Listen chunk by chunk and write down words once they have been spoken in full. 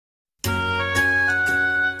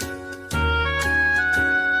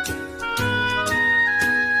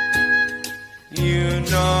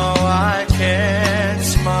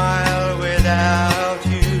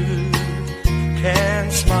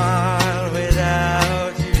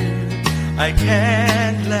I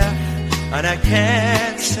can't laugh, and I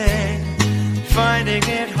can't sing, finding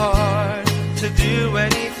it hard to do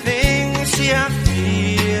anything. See, I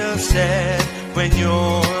feel sad when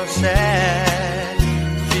you're sad,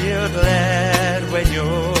 feel glad when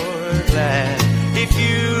you're glad. If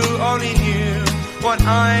you only knew what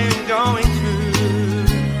I'm going through,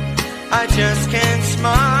 I just can't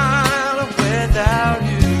smile without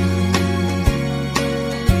you.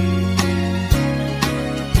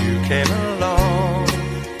 You came along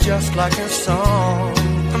just like a song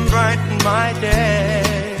and brightened my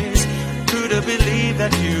days. Who'd have believed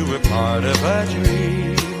that you were part of a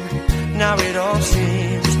dream? Now it all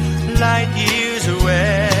seems light years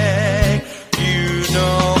away. You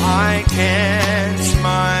know I can't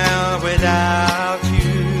smile without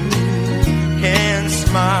you. Can't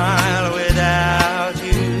smile without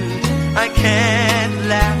you. I can't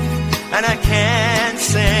laugh and I can't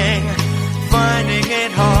sing, finding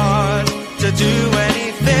it hard to do anything.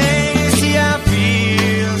 See, I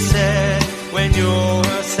feel sad when you're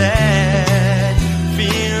sad,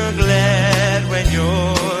 feel glad when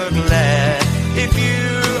you're glad. If you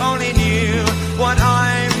only knew what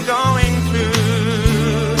I'm going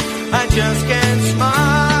through, I just can't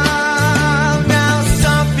smile. Now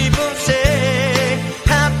some people say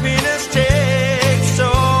happiness takes so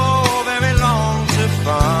very long to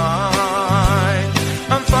find.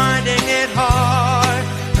 I'm finding it hard,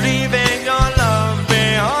 leaving your love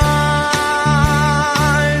behind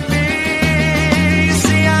me.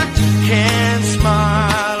 See, I can't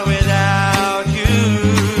smile without you.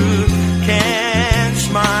 Can't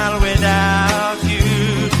smile without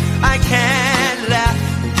you. I can't laugh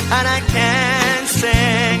and I can't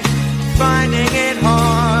sing, finding it